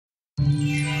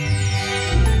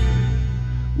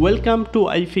Welcome to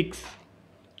iFiX,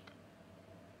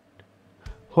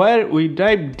 where we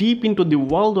dive deep into the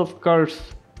world of cars.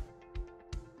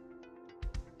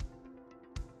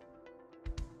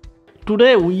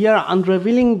 Today we are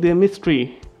unraveling the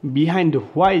mystery behind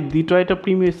why the Toyota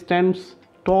Premio stands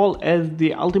tall as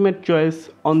the ultimate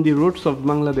choice on the roads of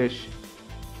Bangladesh.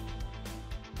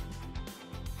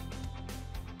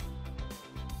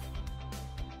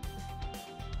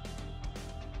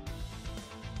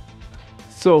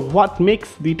 So what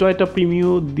makes the Toyota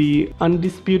Premio the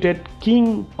undisputed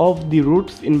king of the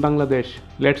roads in Bangladesh?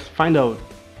 Let's find out.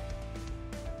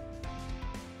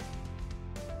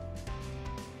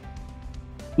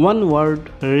 One word: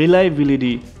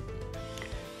 reliability.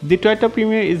 The Toyota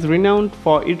Premio is renowned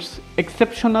for its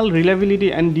exceptional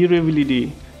reliability and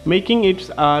durability, making it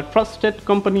a trusted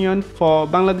companion for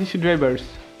Bangladeshi drivers.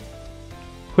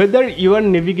 Whether you are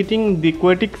navigating the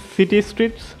chaotic city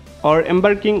streets or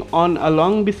embarking on a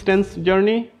long-distance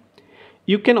journey,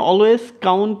 you can always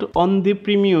count on the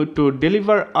Premio to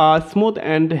deliver a smooth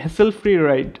and hassle-free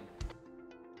ride.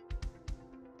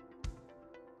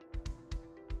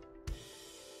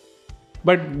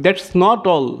 But that's not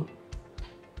all.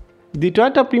 The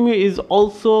Toyota Premio is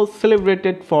also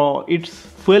celebrated for its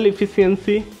fuel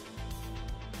efficiency,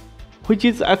 which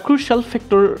is a crucial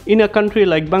factor in a country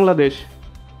like Bangladesh,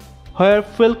 where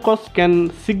fuel costs can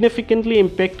significantly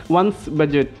impact one's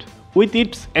budget. With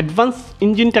its advanced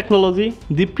engine technology,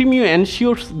 the Premio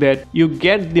ensures that you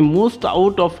get the most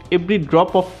out of every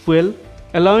drop of fuel,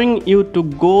 allowing you to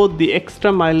go the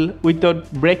extra mile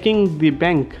without breaking the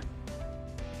bank.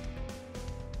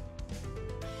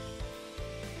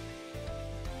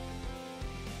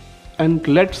 And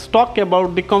let's talk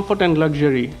about the comfort and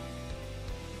luxury.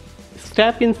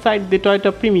 Step inside the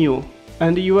Toyota Premio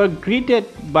and you are greeted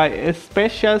by a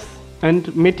spacious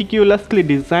and meticulously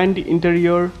designed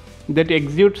interior that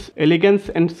exudes elegance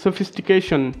and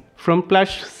sophistication, from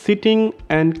plush seating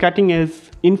and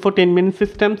cutting-edge infotainment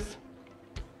systems.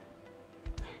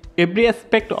 Every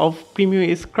aspect of Premio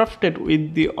is crafted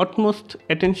with the utmost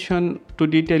attention to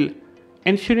detail,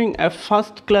 ensuring a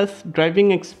first-class driving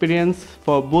experience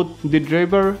for both the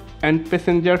driver and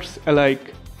passengers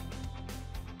alike.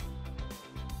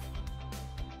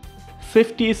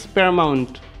 Safety is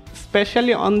paramount,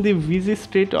 especially on the busy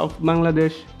street of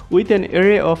Bangladesh, with an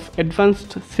array of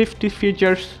advanced safety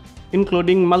features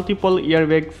including multiple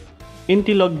airbags,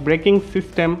 anti-lock braking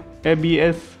system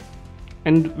 (ABS),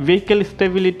 and vehicle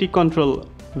stability control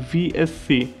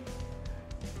 (VSC).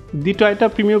 The Toyota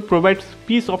Premio provides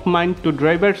peace of mind to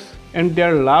drivers and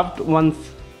their loved ones,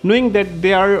 knowing that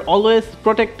they are always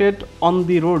protected on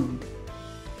the road.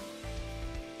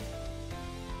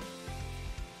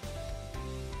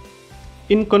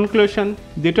 In conclusion,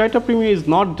 the Toyota Premio is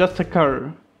not just a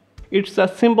car. It's a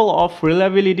symbol of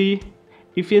reliability,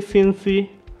 efficiency,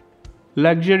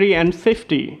 luxury, and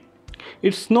safety.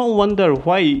 It's no wonder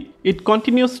why it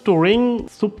continues to reign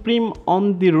supreme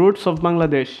on the roads of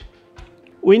Bangladesh,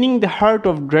 winning the heart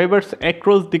of drivers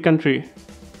across the country.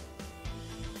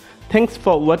 Thanks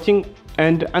for watching,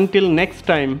 and until next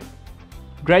time,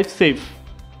 drive safe.